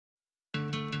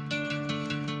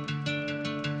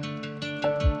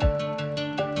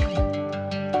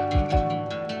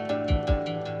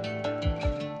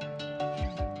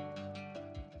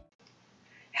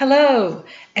Hello,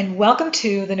 and welcome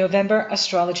to the November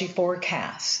astrology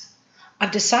forecast.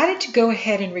 I've decided to go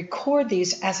ahead and record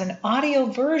these as an audio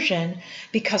version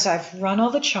because I've run all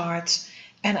the charts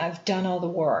and I've done all the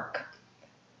work.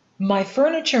 My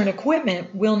furniture and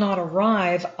equipment will not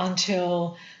arrive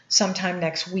until sometime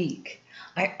next week.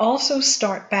 I also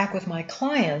start back with my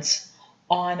clients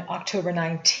on October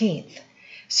 19th.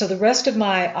 So the rest of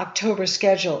my October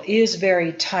schedule is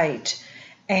very tight.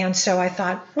 And so I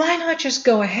thought, why not just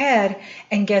go ahead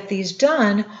and get these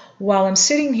done while I'm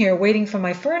sitting here waiting for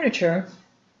my furniture,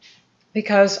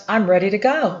 because I'm ready to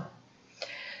go.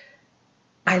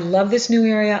 I love this new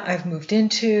area I've moved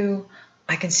into.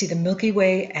 I can see the Milky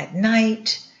Way at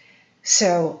night.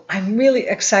 So I'm really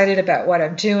excited about what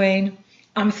I'm doing.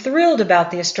 I'm thrilled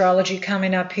about the astrology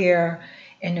coming up here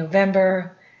in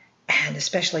November and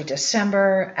especially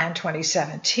December and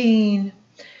 2017.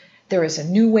 There is a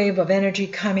new wave of energy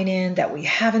coming in that we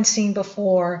haven't seen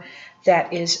before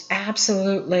that is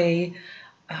absolutely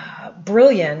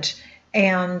brilliant.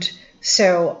 And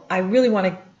so I really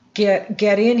want to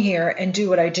get in here and do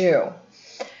what I do.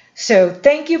 So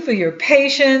thank you for your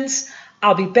patience.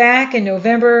 I'll be back in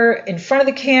November in front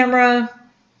of the camera,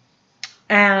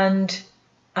 and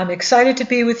I'm excited to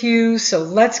be with you. So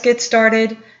let's get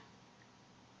started.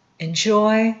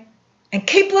 Enjoy and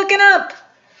keep looking up.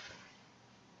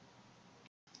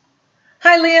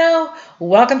 Hi Leo,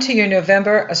 welcome to your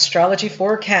November astrology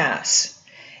forecast.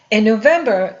 In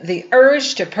November, the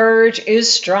urge to purge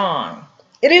is strong.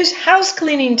 It is house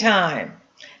cleaning time,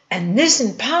 and this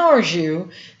empowers you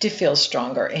to feel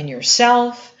stronger in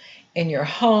yourself, in your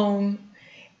home,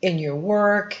 in your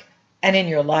work, and in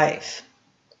your life.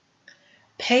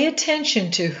 Pay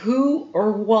attention to who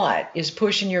or what is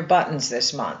pushing your buttons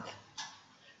this month.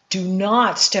 Do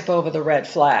not step over the red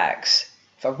flags.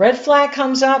 If a red flag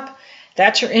comes up,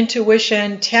 that's your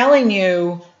intuition telling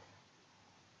you,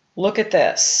 look at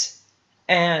this.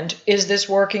 And is this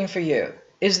working for you?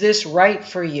 Is this right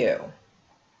for you?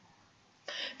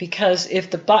 Because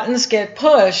if the buttons get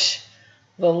pushed,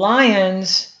 the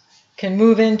lions can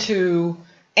move into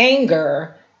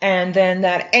anger, and then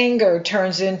that anger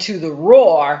turns into the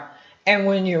roar. And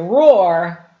when you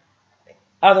roar,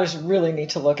 others really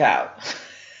need to look out.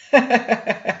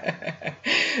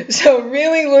 So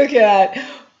really look at,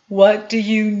 what do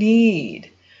you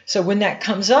need? So when that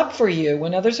comes up for you,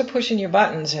 when others are pushing your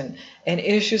buttons and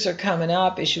issues are coming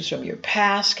up, issues from your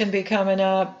past can be coming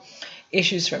up,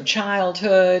 issues from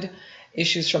childhood,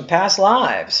 issues from past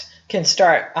lives can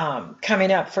start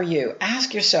coming up for you.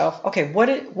 Ask yourself, okay,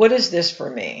 what is this for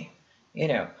me? You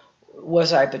know,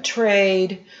 was I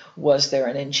betrayed? Was there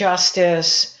an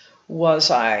injustice?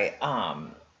 Was I,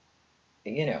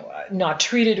 not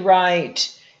treated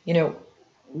right?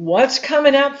 What's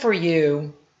coming up for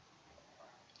you,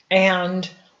 and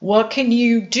what can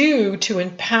you do to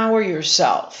empower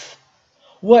yourself?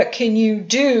 What can you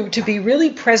do to be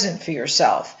really present for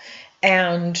yourself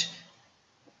and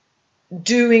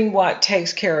doing what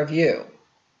takes care of you?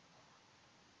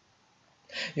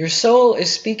 Your soul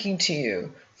is speaking to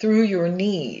you through your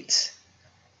needs,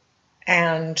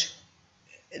 and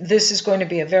this is going to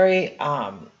be a very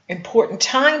important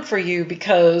time for you,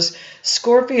 because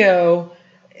Scorpio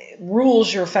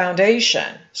rules your foundation.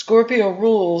 Scorpio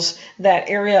rules that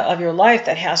area of your life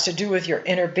that has to do with your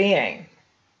inner being,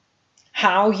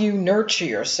 how you nurture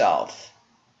yourself,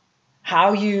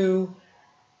 how you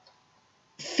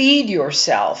feed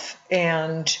yourself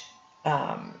and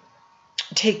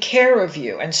take care of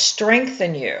you and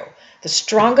strengthen you. The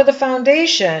stronger the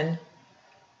foundation,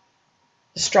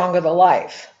 the stronger the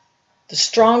life. The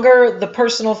stronger the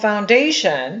personal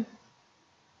foundation,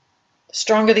 the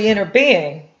stronger the inner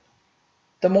being,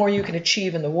 the more you can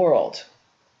achieve in the world.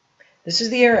 This is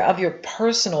the area of your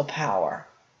personal power.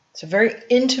 It's a very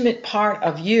intimate part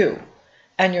of you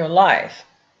and your life.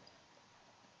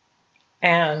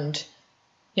 And,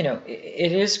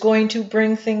 it is going to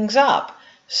bring things up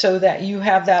so that you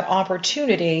have that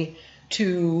opportunity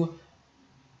to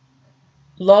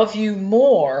love you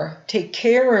more, take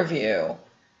care of you,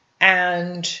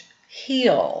 and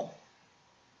heal.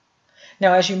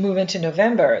 Now, as you move into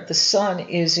November, the sun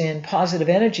is in positive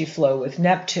energy flow with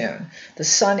Neptune. The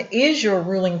sun is your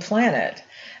ruling planet.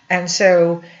 And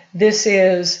so this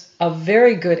is a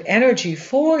very good energy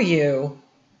for you.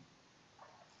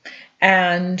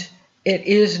 And it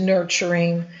is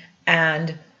nurturing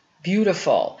and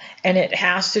beautiful. And it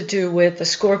has to do with the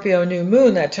Scorpio new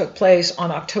moon that took place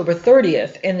on October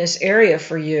 30th in this area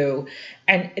for you.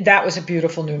 And that was a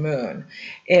beautiful new moon.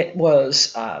 It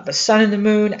was the sun and the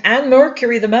moon and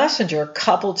Mercury, the messenger,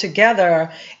 coupled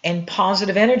together in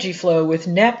positive energy flow with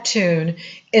Neptune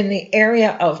in the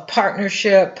area of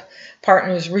partnership,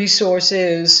 partners,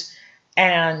 resources,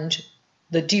 and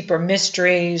the deeper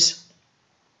mysteries,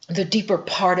 the deeper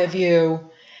part of you.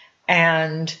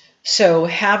 And so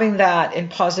having that in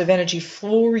positive energy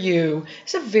for you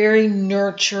is a very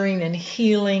nurturing and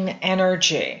healing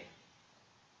energy.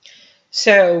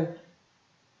 So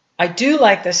I do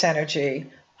like this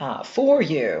energy for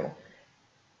you.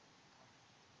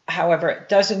 However, it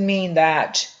doesn't mean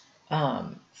that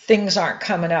things aren't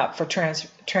coming up for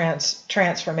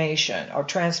transformation or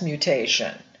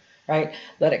transmutation, right?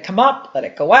 Let it come up, let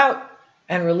it go out,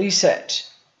 and release it.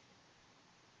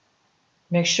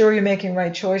 Make sure you're making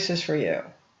right choices for you.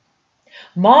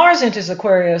 Mars enters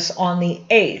Aquarius on the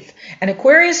 8th, and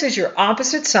Aquarius is your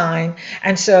opposite sign,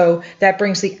 and so that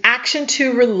brings the action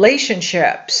to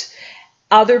relationships,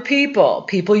 other people,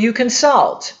 people you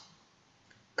consult,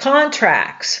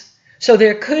 contracts. So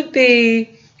there could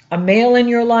be a male in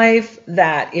your life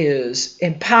that is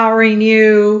empowering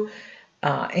you,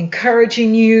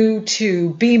 encouraging you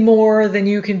to be more than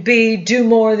you can be, do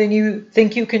more than you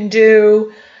think you can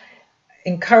do,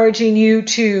 encouraging you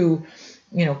to,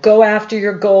 go after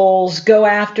your goals, go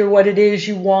after what it is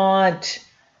you want,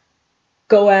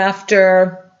 go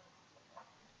after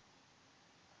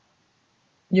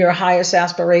your highest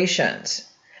aspirations.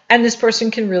 And this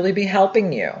person can really be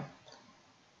helping you.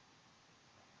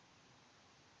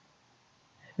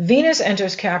 Venus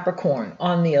enters Capricorn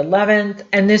on the 11th,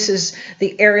 and this is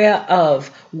the area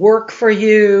of work for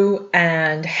you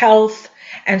and health.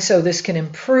 And so this can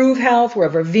improve health.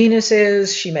 Wherever Venus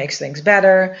is, she makes things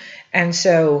better. And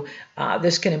so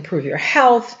this can improve your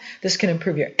health. This can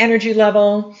improve your energy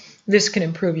level. This can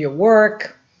improve your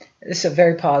work. This is a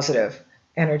very positive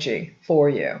energy for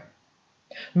you.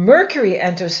 Mercury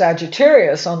enters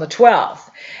Sagittarius on the 12th.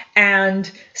 And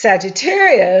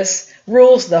Sagittarius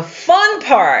rules the fun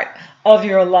part of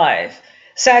your life.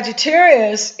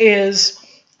 Sagittarius is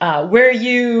where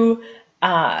you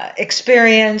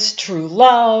experience true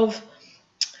love,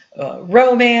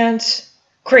 romance,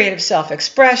 creative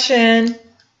self-expression,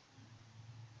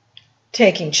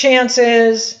 taking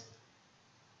chances,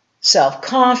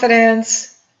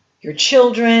 self-confidence, your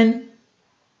children,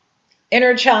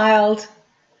 inner child.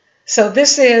 So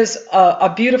this is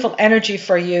a beautiful energy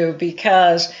for you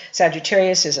because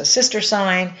Sagittarius is a sister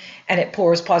sign and it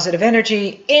pours positive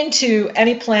energy into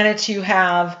any planets you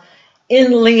have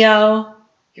in Leo,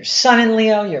 your sun in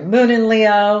Leo, your moon in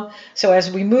Leo. So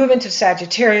as we move into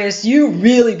Sagittarius, you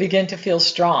really begin to feel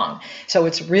strong. So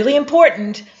it's really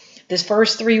important this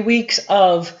first 3 weeks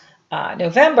of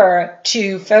November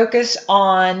to focus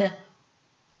on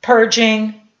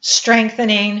purging,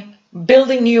 strengthening,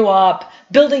 building you up,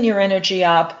 building your energy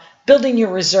up, building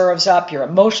your reserves up, your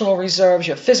emotional reserves,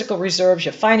 your physical reserves,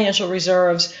 your financial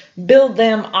reserves. Build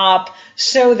them up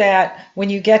so that when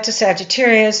you get to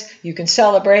Sagittarius, you can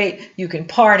celebrate, you can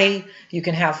party, you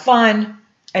can have fun,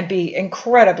 and be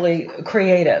incredibly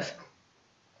creative.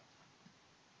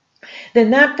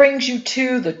 Then that brings you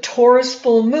to the Taurus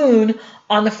full moon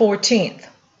on the 14th.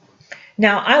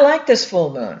 Now, I like this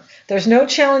full moon. There's no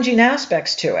challenging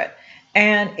aspects to it.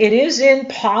 And it is in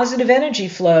positive energy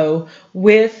flow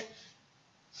with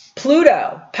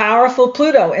Pluto, powerful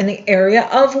Pluto in the area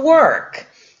of work.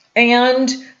 And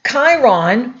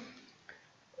Chiron,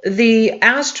 the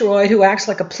asteroid who acts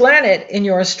like a planet in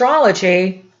your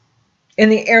astrology, in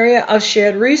the area of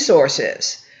shared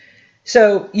resources.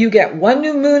 So you get one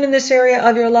new moon in this area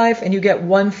of your life and you get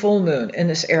one full moon in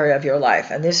this area of your life.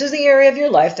 And this is the area of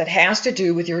your life that has to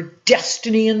do with your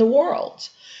destiny in the world,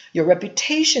 your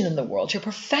reputation in the world, your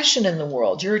profession in the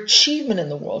world, your achievement in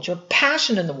the world, your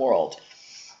passion in the world,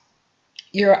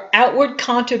 your outward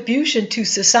contribution to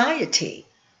society.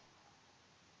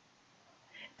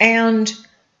 And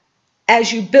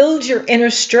as you build your inner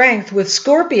strength with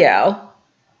Scorpio,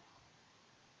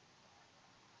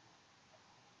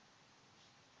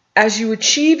 as you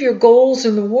achieve your goals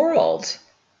in the world,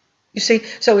 you see,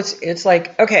 so it's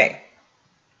like, okay,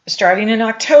 starting in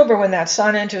October when that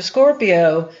sun enters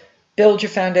Scorpio, build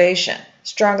your foundation.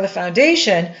 Stronger the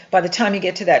foundation, by the time you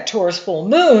get to that Taurus full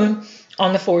moon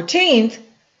on the 14th,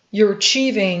 you're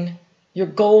achieving your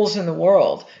goals in the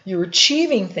world. You're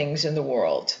achieving things in the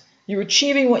world. You're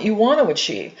achieving what you want to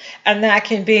achieve. And that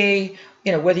can be,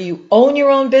 whether you own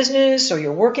your own business or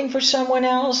you're working for someone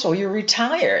else or you're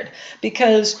retired.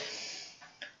 Because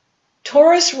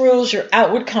Taurus rules your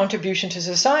outward contribution to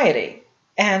society.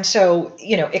 And so,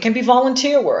 it can be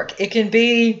volunteer work. It can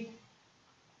be,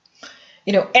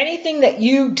 anything that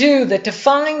you do that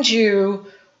defines you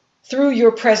through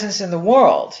your presence in the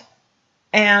world.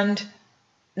 And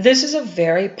this is a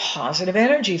very positive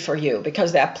energy for you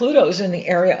because that Pluto is in the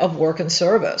area of work and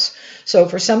service. So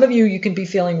for some of you, you can be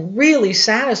feeling really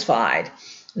satisfied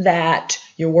that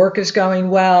your work is going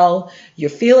well, you're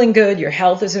feeling good, your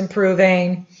health is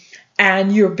improving,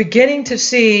 and you're beginning to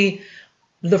see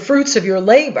the fruits of your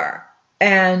labor,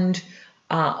 and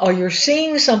or you're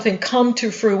seeing something come to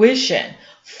fruition.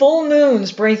 Full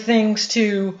moons bring things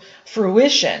to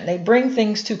fruition. They bring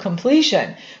things to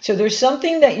completion. So there's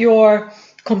something that you're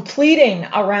completing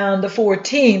around the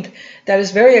 14th that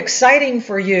is very exciting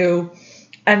for you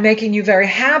and making you very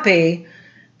happy,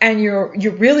 and you're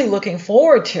really looking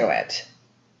forward to it.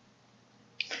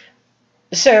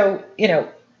 So,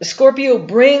 Scorpio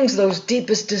brings those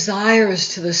deepest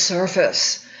desires to the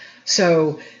surface.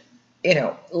 So,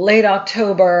 late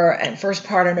October and first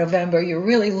part of November, you're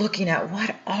really looking at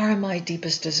what are my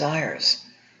deepest desires?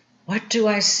 What do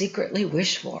I secretly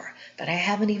wish for that I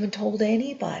haven't even told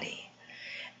anybody?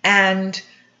 And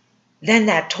then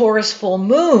that Taurus full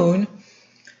moon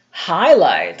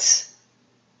highlights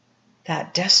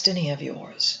that destiny of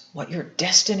yours, what your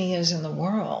destiny is in the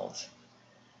world.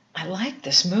 I like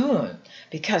this moon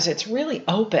because it's really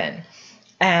open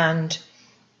and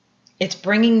it's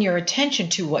bringing your attention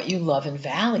to what you love and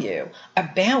value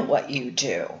about what you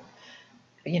do.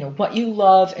 What you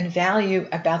love and value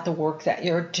about the work that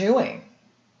you're doing.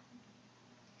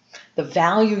 The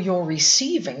value you're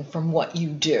receiving from what you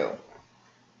do.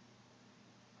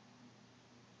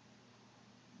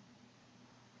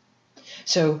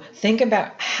 So think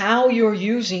about how you're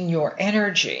using your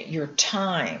energy, your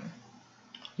time,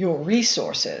 your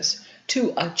resources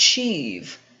to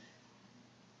achieve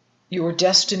your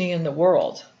destiny in the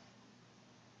world.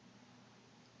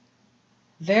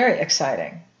 Very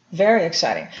exciting. Very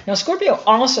exciting. Now, Scorpio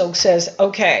also says,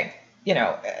 okay,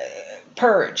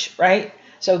 purge, right?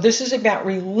 So this is about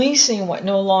releasing what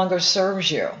no longer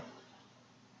serves you.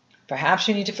 Perhaps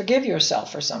you need to forgive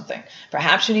yourself for something.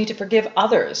 Perhaps you need to forgive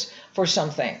others for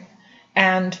something.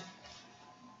 And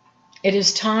it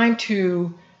is time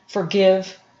to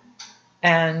forgive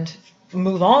and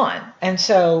move on. And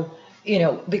so,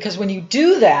 because when you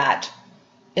do that,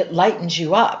 it lightens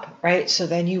you up, right? So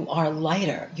then you are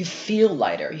lighter. You feel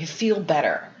lighter. You feel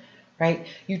better, right?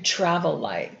 You travel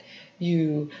light.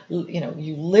 You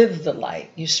live the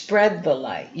light. You spread the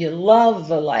light. You love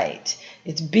the light.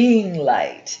 It's being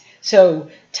light. So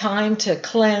time to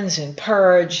cleanse and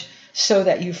purge so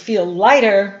that you feel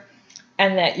lighter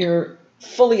and that you're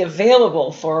fully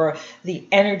available for the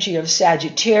energy of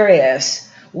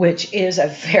Sagittarius, which is a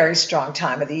very strong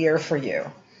time of the year for you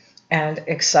and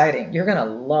exciting. You're going to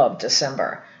love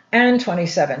December and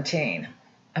 2017.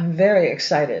 I'm very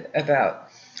excited about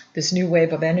this new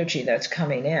wave of energy that's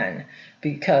coming in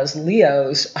because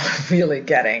Leos are really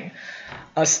getting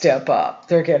a step up.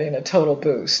 They're getting a total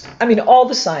boost. I mean, all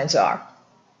the signs are,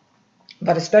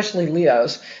 but especially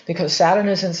Leos, because Saturn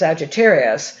is in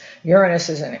Sagittarius, Uranus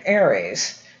is in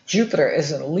Aries, Jupiter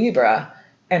is in Libra,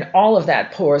 and all of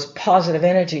that pours positive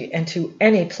energy into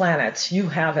any planets you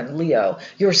have in Leo,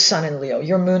 your sun in Leo,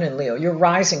 your moon in Leo, your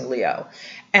rising Leo.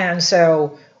 And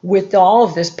so with all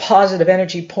of this positive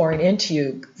energy pouring into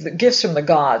you, the gifts from the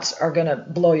gods are going to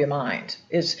blow your mind.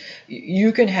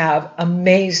 You can have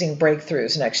amazing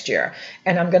breakthroughs next year.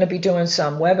 And I'm going to be doing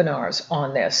some webinars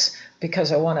on this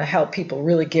because I want to help people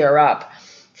really gear up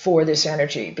for this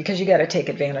energy because you got to take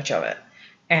advantage of it.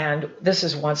 And this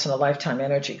is once in a lifetime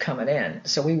energy coming in.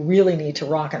 So we really need to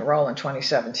rock and roll in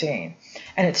 2017.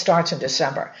 And it starts in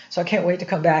December. So I can't wait to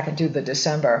come back and do the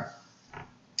December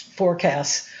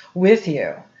forecasts with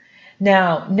you.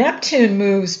 Now, Neptune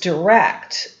moves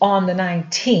direct on the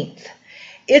 19th.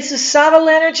 It's a subtle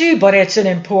energy, but it's an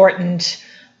important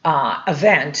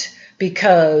event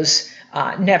because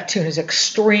Neptune is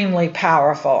extremely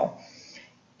powerful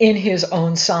in his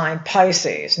own sign,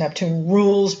 Pisces. Neptune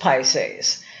rules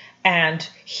Pisces, and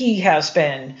he has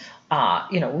been,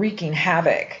 wreaking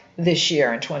havoc this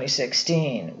year in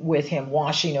 2016 with him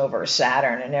washing over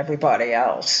Saturn and everybody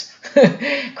else,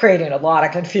 creating a lot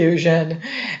of confusion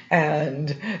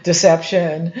and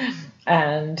deception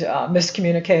and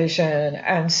miscommunication.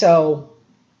 And so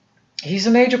he's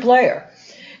a major player.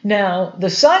 Now, the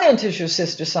sun enters your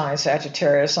sister sign,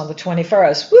 Sagittarius, on the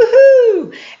 21st.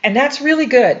 Woohoo! And that's really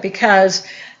good because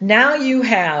now you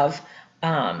have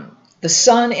the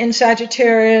sun in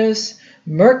Sagittarius,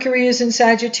 Mercury is in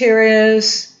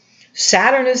Sagittarius,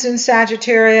 Saturn is in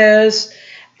Sagittarius,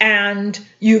 And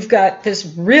you've got this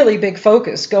really big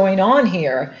focus going on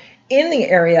here in the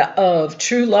area of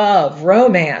true love,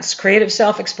 romance, creative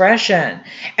self-expression.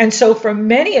 And so for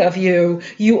many of you,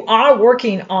 you are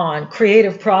working on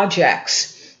creative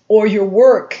projects, or your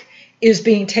work is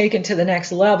being taken to the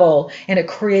next level in a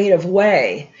creative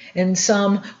way, in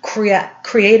some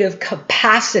creative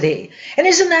capacity. And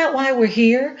isn't that why we're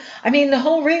here? I mean, the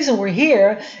whole reason we're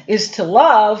here is to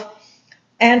love,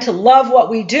 and to love what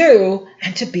we do,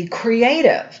 and to be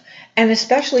creative. And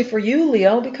especially for you,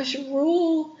 Leo, because you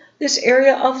rule this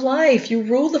area of life. You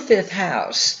rule the 5th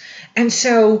house. And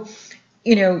so,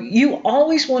 you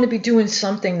always want to be doing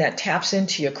something that taps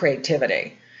into your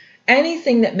creativity.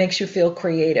 Anything that makes you feel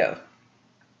creative.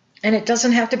 And it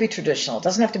doesn't have to be traditional. It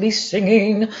doesn't have to be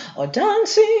singing or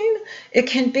dancing. It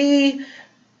can be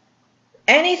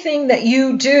anything that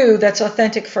you do that's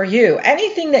authentic for you.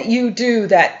 Anything that you do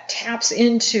that taps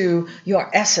into your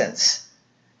essence,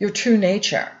 your true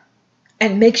nature,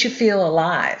 and makes you feel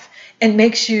alive, and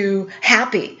makes you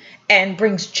happy, and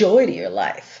brings joy to your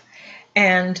life.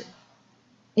 And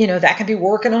that can be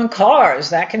working on cars,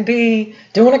 that can be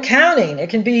doing accounting, it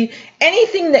can be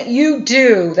anything that you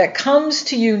do that comes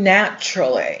to you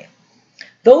naturally.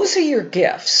 Those are your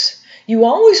gifts. You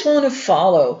always want to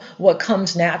follow what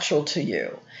comes natural to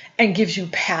you and gives you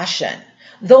passion.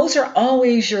 Those are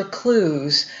always your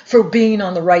clues for being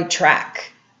on the right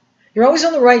track. You're always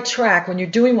on the right track when you're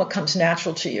doing what comes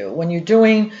natural to you, when you're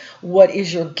doing what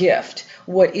is your gift,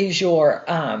 what is your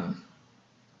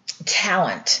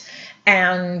talent.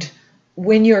 And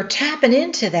when you're tapping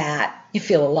into that, you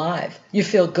feel alive, you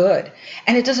feel good.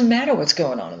 And it doesn't matter what's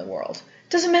going on in the world. It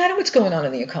doesn't matter what's going on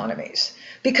in the economies,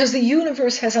 because the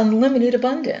universe has unlimited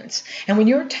abundance. And when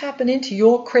you're tapping into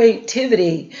your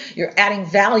creativity, you're adding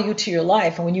value to your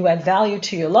life. And when you add value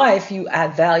to your life, you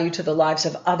add value to the lives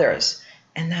of others.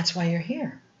 And that's why you're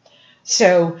here.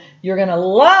 So you're going to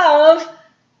love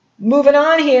moving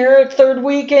on here, 3rd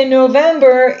week in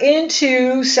November,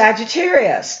 into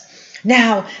Sagittarius.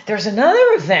 Now, there's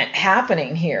another event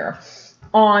happening here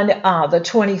on the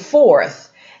 24th,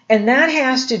 and that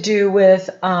has to do with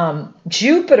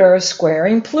Jupiter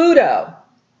squaring Pluto.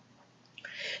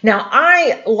 Now,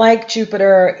 I like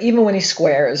Jupiter even when he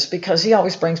squares, because he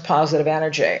always brings positive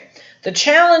energy. The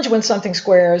challenge when something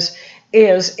squares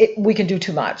is we can do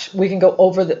too much. We can go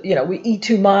over we eat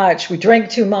too much, we drink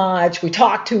too much, we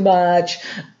talk too much.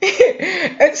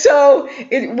 And so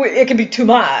it can be too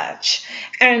much.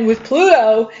 And with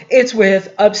Pluto, it's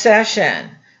with obsession.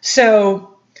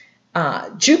 So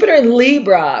Jupiter in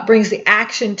Libra brings the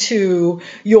action to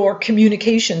your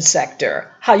communication sector,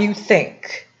 how you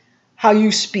think, how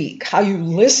you speak, how you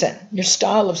listen, your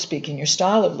style of speaking, your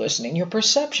style of listening, your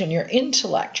perception, your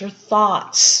intellect, your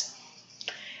thoughts.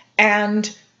 And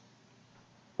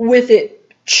with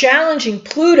it challenging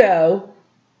Pluto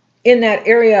in that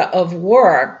area of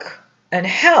work and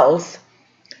health,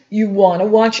 you want to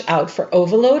watch out for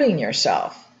overloading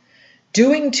yourself,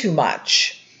 doing too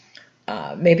much.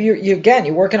 Maybe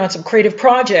you're working on some creative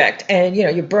project, and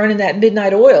you're burning that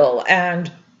midnight oil,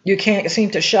 and you can't seem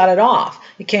to shut it off.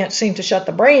 You can't seem to shut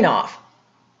the brain off.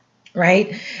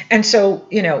 Right? And so,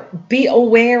 be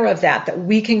aware of that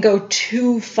we can go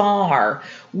too far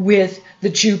with the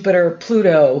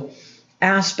Jupiter-Pluto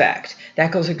aspect.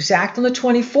 That goes exact on the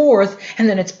 24th, and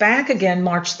then it's back again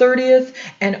March 30th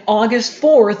and August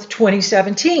 4th,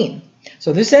 2017.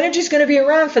 So this energy is going to be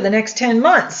around for the next 10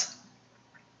 months.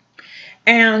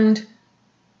 And,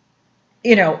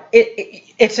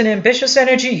 it's an ambitious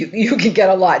energy. You can get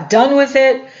a lot done with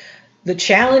it. The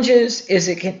challenge is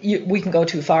we can go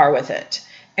too far with it.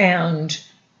 And,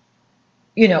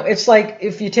 it's like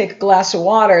if you take a glass of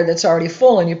water that's already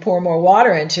full and you pour more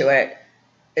water into it,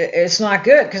 it's not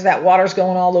good, because that water's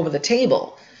going all over the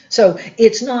table. So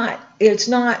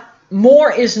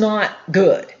more is not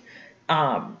good.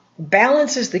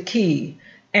 Balance is the key.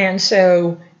 And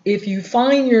so if you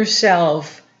find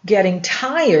yourself getting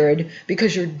tired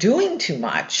because you're doing too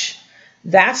much,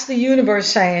 that's the universe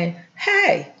saying,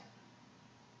 hey,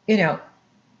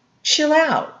 chill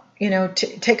out,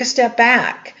 take a step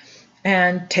back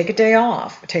and take a day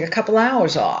off, take a couple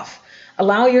hours off.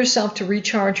 Allow yourself to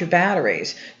recharge your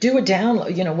batteries. Do a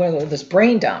download, whether there's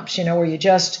brain dumps, where you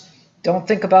just don't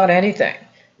think about anything,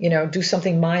 do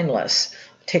something mindless.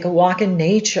 Take a walk in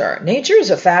nature. Nature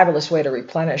is a fabulous way to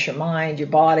replenish your mind, your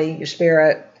body, your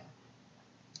spirit,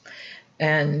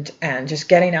 and just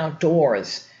getting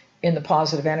outdoors in the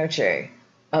positive energy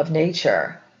of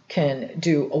nature can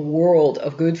do a world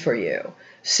of good for you.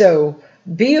 So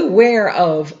be aware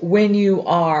of when you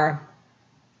are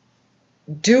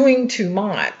doing too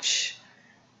much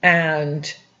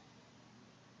and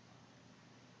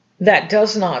that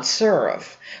does not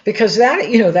serve, because that,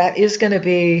 that is going to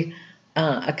be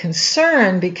a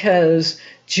concern, because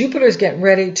Jupiter's getting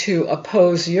ready to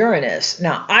oppose Uranus.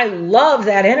 Now, I love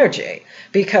that energy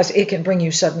because it can bring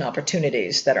you sudden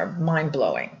opportunities that are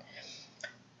mind-blowing,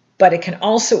 but it can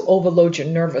also overload your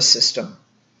nervous system.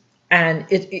 And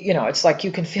it's like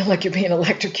you can feel like you're being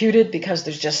electrocuted because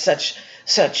there's just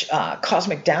such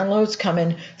cosmic downloads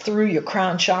coming through your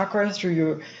crown chakra,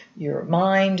 through your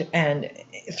mind, and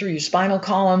through your spinal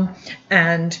column.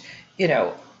 And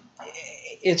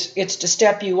it's to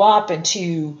step you up and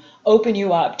to open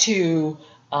you up to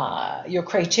your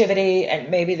creativity.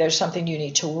 And maybe there's something you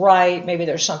need to write, maybe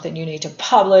there's something you need to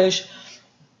publish.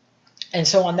 And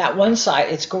so on that one side,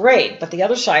 it's great, but the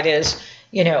other side is,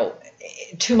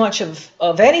 too much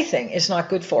of anything is not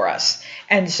good for us.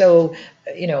 And so,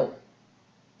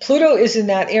 Pluto is in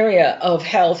that area of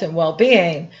health and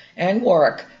well-being and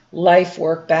work.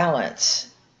 Life-work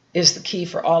balance is the key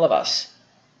for all of us.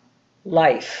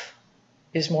 Life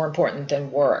is more important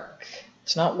than work.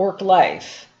 It's not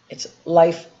work-life, it's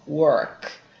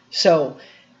life-work. So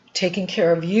taking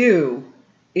care of you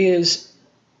is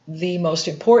the most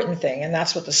important thing, and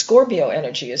that's what the Scorpio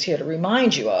energy is here to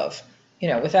remind you of.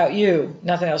 Without you,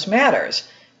 nothing else matters.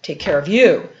 Take care of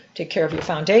you. Take care of your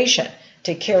foundation.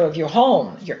 Take care of your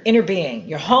home, your inner being,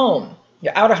 your home,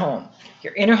 your outer home,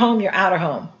 your inner home, your outer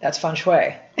home. That's feng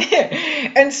shui.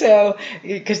 And so,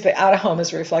 because the outer home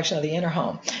is a reflection of the inner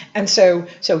home. And so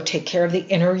take care of the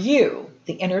inner you,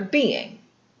 the inner being,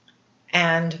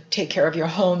 and take care of your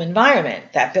home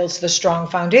environment. That builds the strong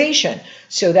foundation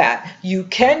so that you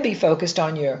can be focused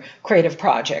on your creative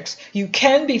projects. You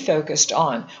can be focused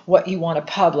on what you want to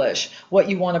publish, what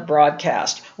you want to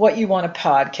broadcast, what you want to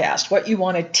podcast, what you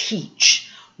want to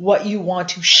teach, what you want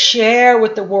to share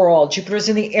with the world. Jupiter is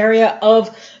in the area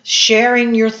of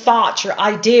sharing your thoughts, your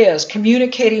ideas,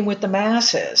 communicating with the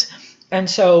masses. And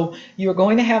so you're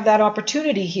going to have that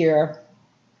opportunity here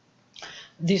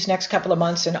these next couple of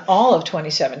months and all of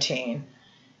 2017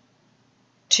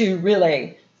 to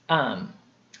really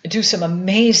do some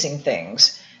amazing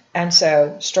things. And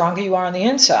so stronger you are on the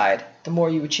inside, the more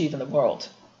you achieve in the world.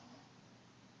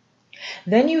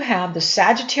 Then you have the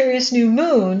Sagittarius new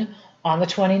moon on the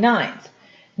 29th.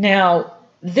 Now,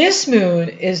 this moon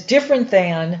is different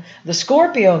than the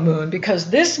Scorpio moon because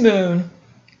this moon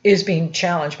is being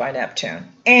challenged by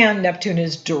Neptune, and Neptune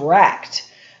is direct.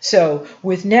 So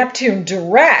with Neptune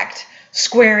direct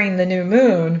squaring the new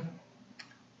moon,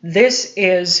 this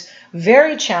is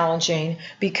very challenging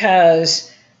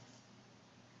because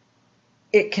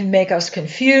it can make us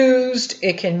confused.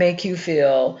 It can make you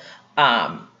feel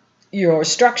your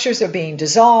structures are being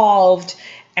dissolved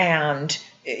and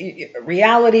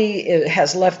reality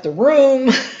has left the room.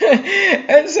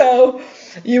 And so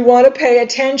you want to pay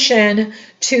attention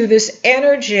to this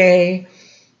energy.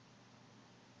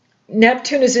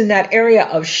 Neptune is in that area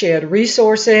of shared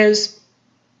resources.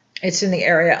 It's in the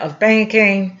area of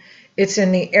banking. It's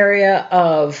in the area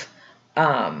of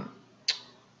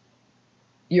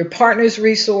your partner's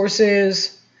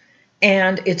resources.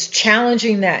 And it's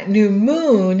challenging that new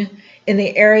moon in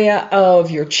the area of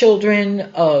your children,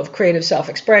 of creative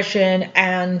self-expression,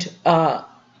 and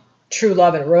true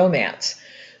love and romance.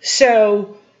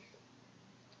 So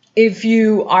if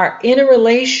you are in a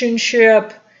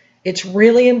relationship, it's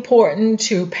really important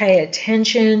to pay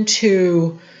attention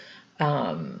to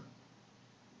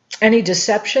any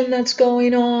deception that's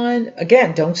going on.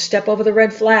 Again, don't step over the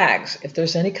red flags. If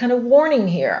there's any kind of warning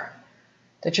here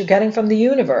that you're getting from the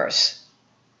universe,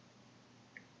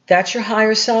 that's your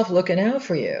higher self looking out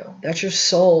for you. That's your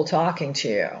soul talking to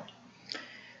you.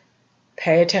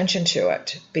 Pay attention to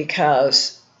it,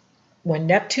 because when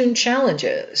Neptune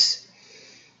challenges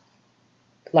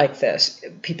like this,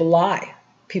 people lie.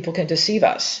 People can deceive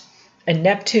us. And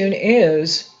Neptune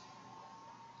is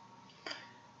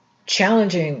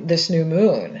challenging this new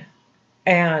moon.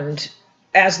 And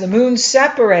as the moon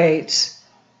separates,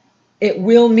 it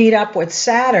will meet up with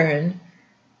Saturn,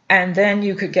 and then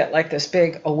you could get like this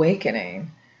big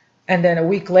awakening. And then a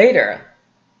week later,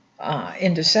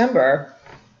 in December,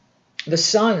 the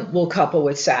sun will couple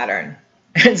with Saturn.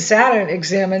 And Saturn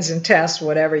examines and tests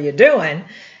whatever you're doing.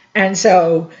 And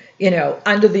so,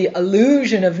 under the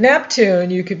illusion of Neptune,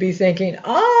 you could be thinking,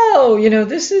 oh,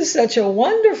 this is such a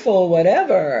wonderful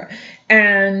whatever.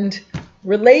 And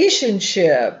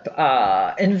relationship,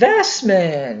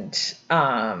 investment,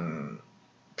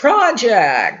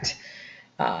 project,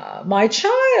 my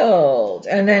child.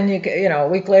 And then, a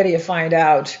week later you find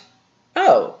out,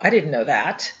 oh, I didn't know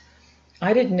that.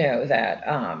 I didn't know that,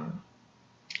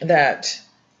 that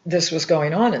this was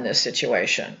going on in this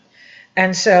situation.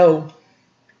 And so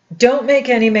don't make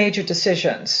any major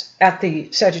decisions at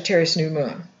the Sagittarius new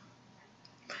moon.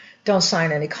 Don't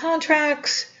sign any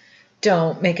contracts.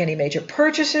 Don't make any major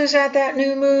purchases at that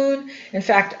new moon. In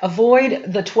fact,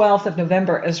 avoid the 12th of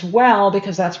November as well,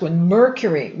 because that's when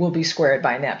Mercury will be squared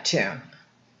by Neptune.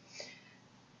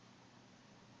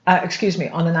 Excuse me,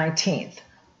 on the 19th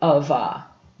of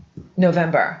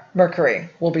November, Mercury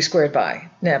will be squared by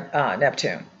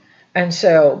Neptune. And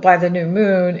so by the new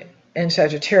moon in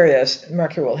Sagittarius,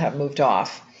 Mercury will have moved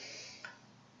off.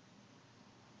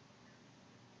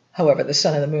 However, the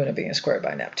sun and the moon are being squared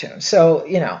by Neptune. So,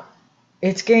 you know,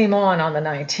 it's game on the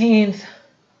 19th,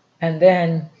 and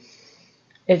then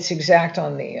it's exact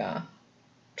on the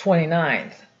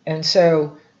 29th. And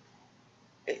so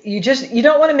you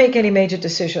don't want to make any major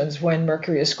decisions when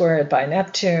Mercury is squared by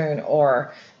Neptune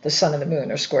or the sun and the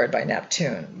moon are squared by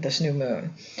Neptune, this new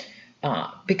moon,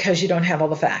 because you don't have all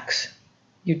the facts.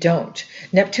 You don't.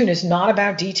 Neptune is not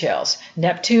about details.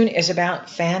 Neptune is about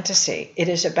fantasy. It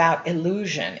is about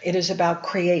illusion. It is about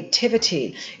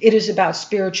creativity. It is about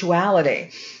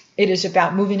spirituality. It is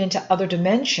about moving into other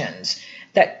dimensions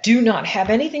that do not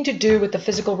have anything to do with the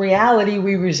physical reality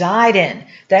we reside in.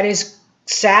 That is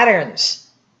Saturn's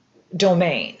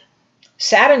domain.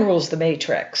 Saturn rules the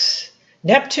matrix.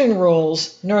 Neptune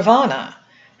rules nirvana.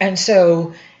 And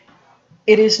so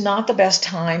it is not the best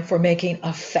time for making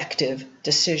effective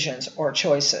decisions or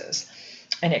choices.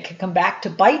 And it can come back to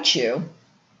bite you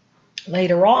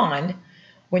later on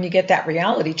when you get that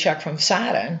reality check from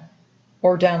Saturn,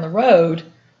 or down the road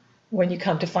when you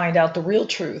come to find out the real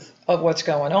truth of what's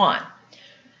going on.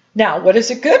 Now, what is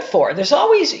it good for? There's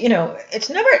always, you know, it's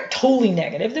never totally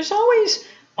negative. There's always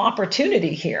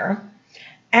opportunity here.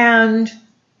 And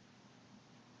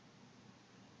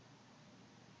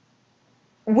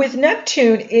with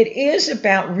Neptune, it is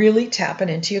about really tapping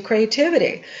into your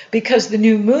creativity, because the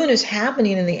new moon is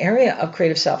happening in the area of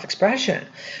creative self-expression.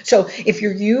 So if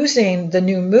you're using the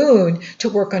new moon to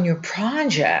work on your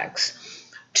projects,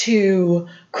 to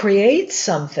create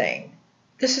something,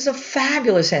 this is a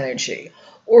fabulous energy.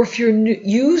 Or if you're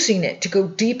using it to go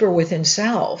deeper within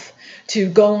self, to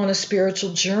go on a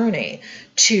spiritual journey,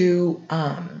 to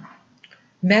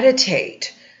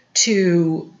meditate,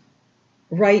 to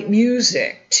write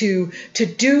music, to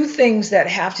do things that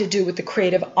have to do with the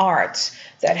creative arts,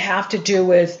 that have to do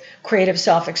with creative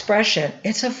self-expression,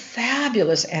 it's a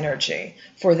fabulous energy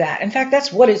for that. In fact,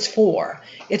 that's what it's for.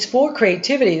 It's for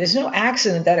creativity. There's no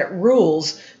accident that it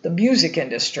rules the music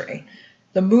industry,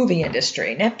 the movie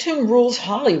industry. Neptune rules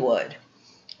Hollywood,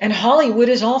 and Hollywood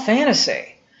is all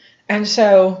fantasy. And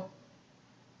so,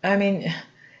 I mean,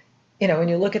 you know, when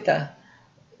you look at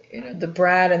the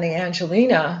Brad and the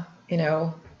Angelina, you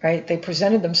know, right? They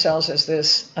presented themselves as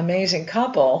this amazing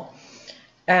couple,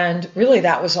 and really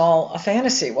that was all a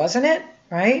fantasy, wasn't it?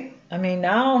 Right? I mean,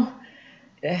 now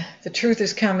the truth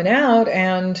is coming out,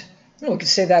 and we could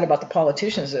say that about the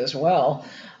politicians as well.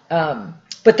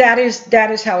 But that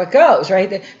is how it goes, right?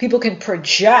 That people can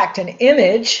project an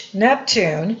image,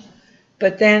 Neptune,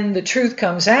 but then the truth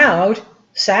comes out,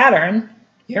 Saturn,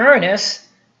 Uranus,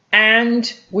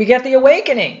 and we get the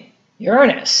awakening,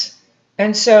 Uranus.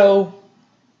 And so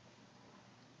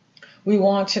we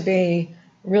want to be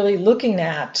really looking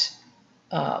at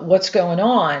what's going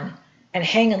on and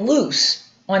hanging loose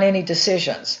on any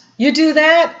decisions. You do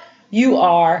that, you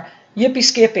are yippee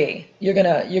skippy. You're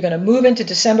gonna move into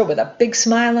December with a big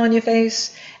smile on your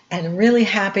face and really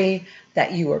happy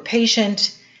that you were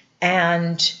patient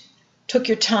and took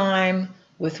your time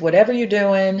with whatever you're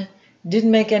doing,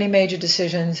 didn't make any major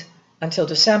decisions until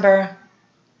December,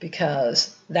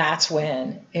 because that's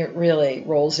when it really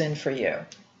rolls in for you.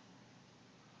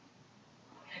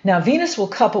 Now, Venus will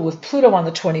couple with Pluto on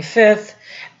the 25th,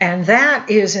 and that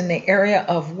is in the area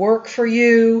of work for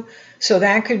you. So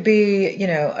that could be, you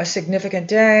know, a significant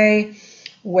day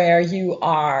where you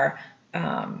are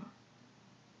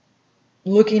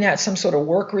looking at some sort of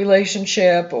work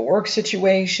relationship or work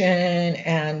situation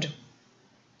and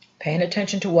paying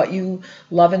attention to what you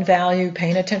love and value,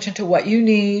 paying attention to what you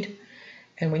need.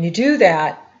 And when you do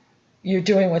that, you're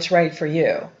doing what's right for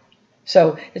you.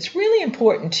 So it's really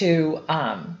important to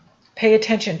pay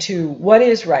attention to what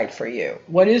is right for you,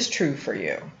 what is true for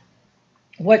you,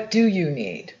 what do you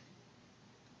need.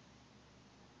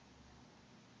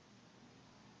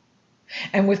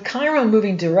 And with Chiron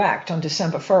moving direct on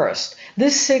December 1st,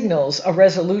 this signals a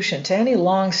resolution to any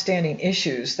long-standing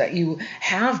issues that you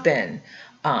have been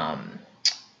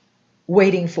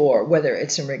waiting for, whether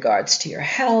it's in regards to your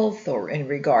health or in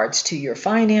regards to your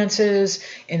finances,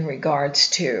 in regards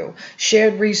to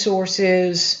shared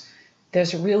resources.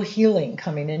 There's a real healing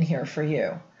coming in here for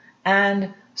you.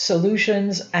 And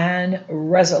solutions and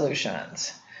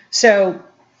resolutions. So,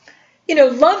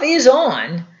 love is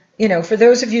on. For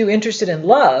those of you interested in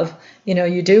love,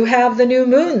 you do have the new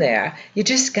moon there. You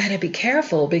just got to be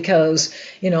careful because,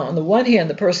 on the one hand,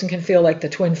 the person can feel like the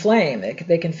twin flame.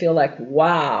 They can feel like,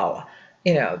 wow,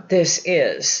 this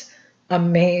is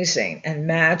amazing and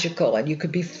magical, and you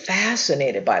could be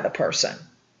fascinated by the person.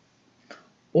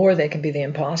 Or they can be the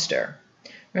imposter.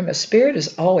 Remember, spirit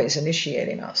is always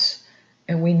initiating us,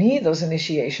 and we need those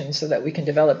initiations so that we can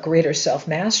develop greater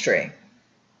self-mastery.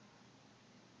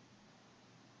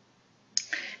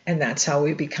 And that's how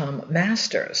we become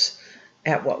masters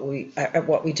at what we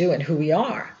do and who we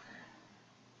are.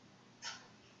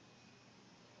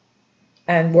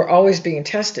 And we're always being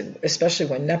tested, especially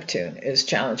when Neptune is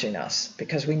challenging us,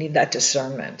 because we need that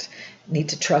discernment, need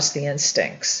to trust the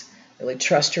instincts, really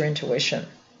trust your intuition.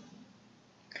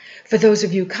 For those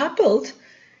of you coupled,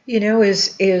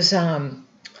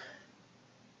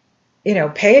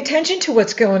 pay attention to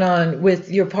what's going on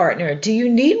with your partner. Do you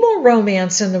need more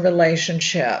romance in the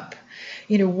relationship?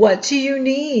 What do you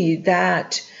need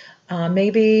that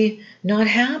maybe not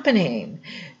happening?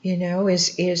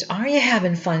 Are you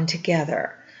having fun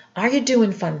together? Are you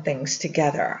doing fun things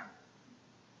together?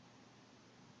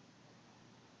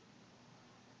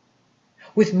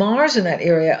 With Mars in that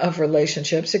area of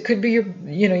relationships, it could be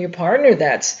your partner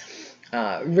that's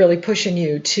really pushing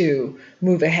you to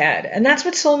move ahead. And that's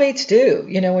what soulmates do.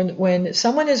 When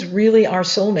someone is really our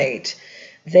soulmate,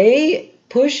 they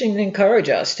push and encourage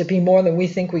us to be more than we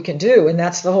think we can do. And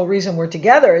that's the whole reason we're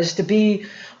together, is to be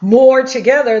more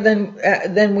together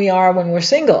than we are when we're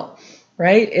single,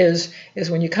 right? Is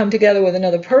when you come together with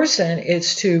another person,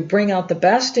 it's to bring out the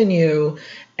best in you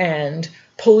and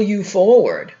pull you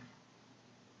forward.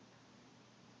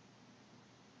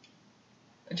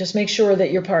 Just make sure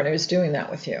that your partner is doing that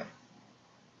with you.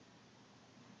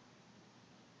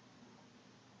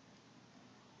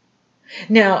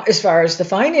 Now, as far as the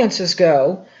finances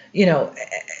go,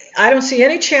 I don't see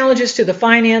any challenges to the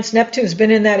finance. Neptune's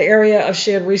been in that area of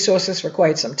shared resources for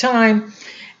quite some time.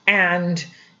 And,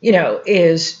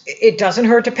 it doesn't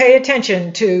hurt to pay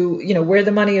attention to, where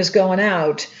the money is going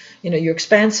out, your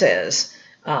expenses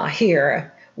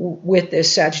here with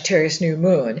this Sagittarius new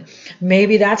moon.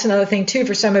 Maybe that's another thing too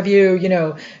for some of you.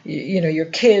 Your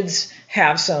kids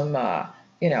have some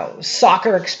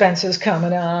soccer expenses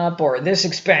coming up, or this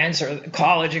expense or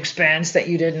college expense that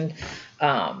you didn't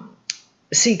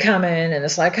see coming, and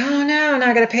it's like, oh no, now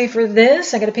I got to pay for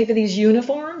this. I got to pay for these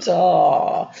uniforms.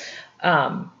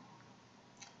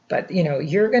 But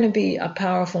you're going to be a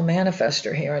powerful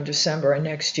manifester here in December and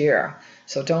next year.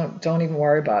 So don't even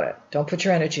worry about it. Don't put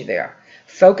your energy there.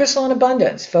 Focus on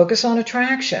abundance. Focus on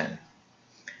attraction,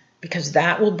 because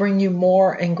that will bring you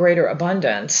more and greater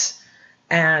abundance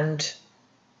and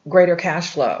greater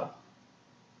cash flow.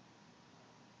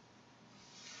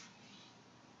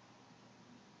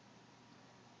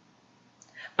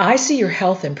 I see your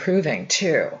health improving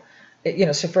too.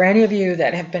 So for any of you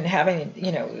that have been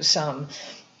having, some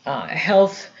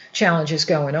health challenges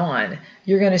going on,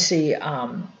 you're going to see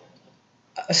a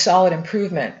solid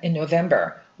improvement in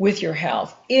November with your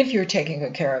health if you're taking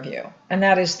good care of you. And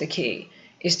that is the key,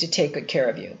 is to take good care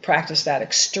of you. Practice that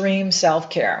extreme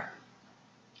self-care.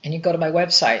 And you go to my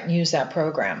website and use that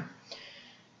program.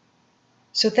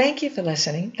 So thank you for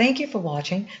listening. Thank you for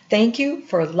watching. Thank you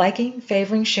for liking,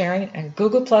 favoring, sharing, and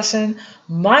Google Plusing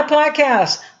my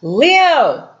podcast.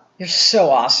 Leo, you're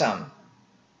so awesome.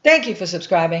 Thank you for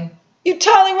subscribing. You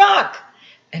totally rock.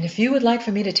 And if you would like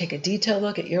for me to take a detailed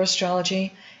look at your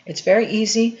astrology, it's very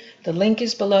easy. The link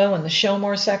is below in the Show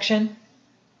More section.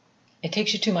 It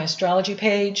takes you to my astrology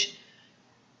page.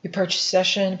 You purchase a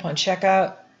session upon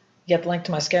checkout. You get the link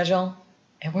to my schedule,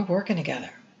 and we're working together.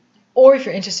 Or if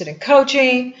you're interested in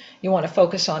coaching, you want to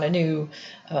focus on a new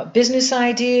business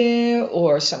idea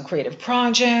or some creative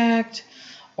project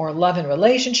or love and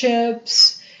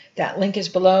relationships, that link is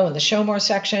below in the Show More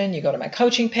section. You go to my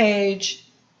coaching page.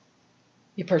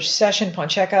 You purchase a session upon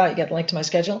checkout. You get the link to my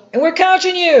schedule, and we're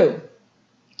coaching you.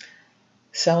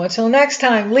 So until next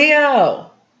time,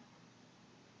 Leo,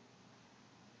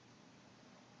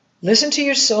 listen to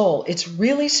your soul. It's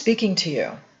really speaking to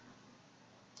you.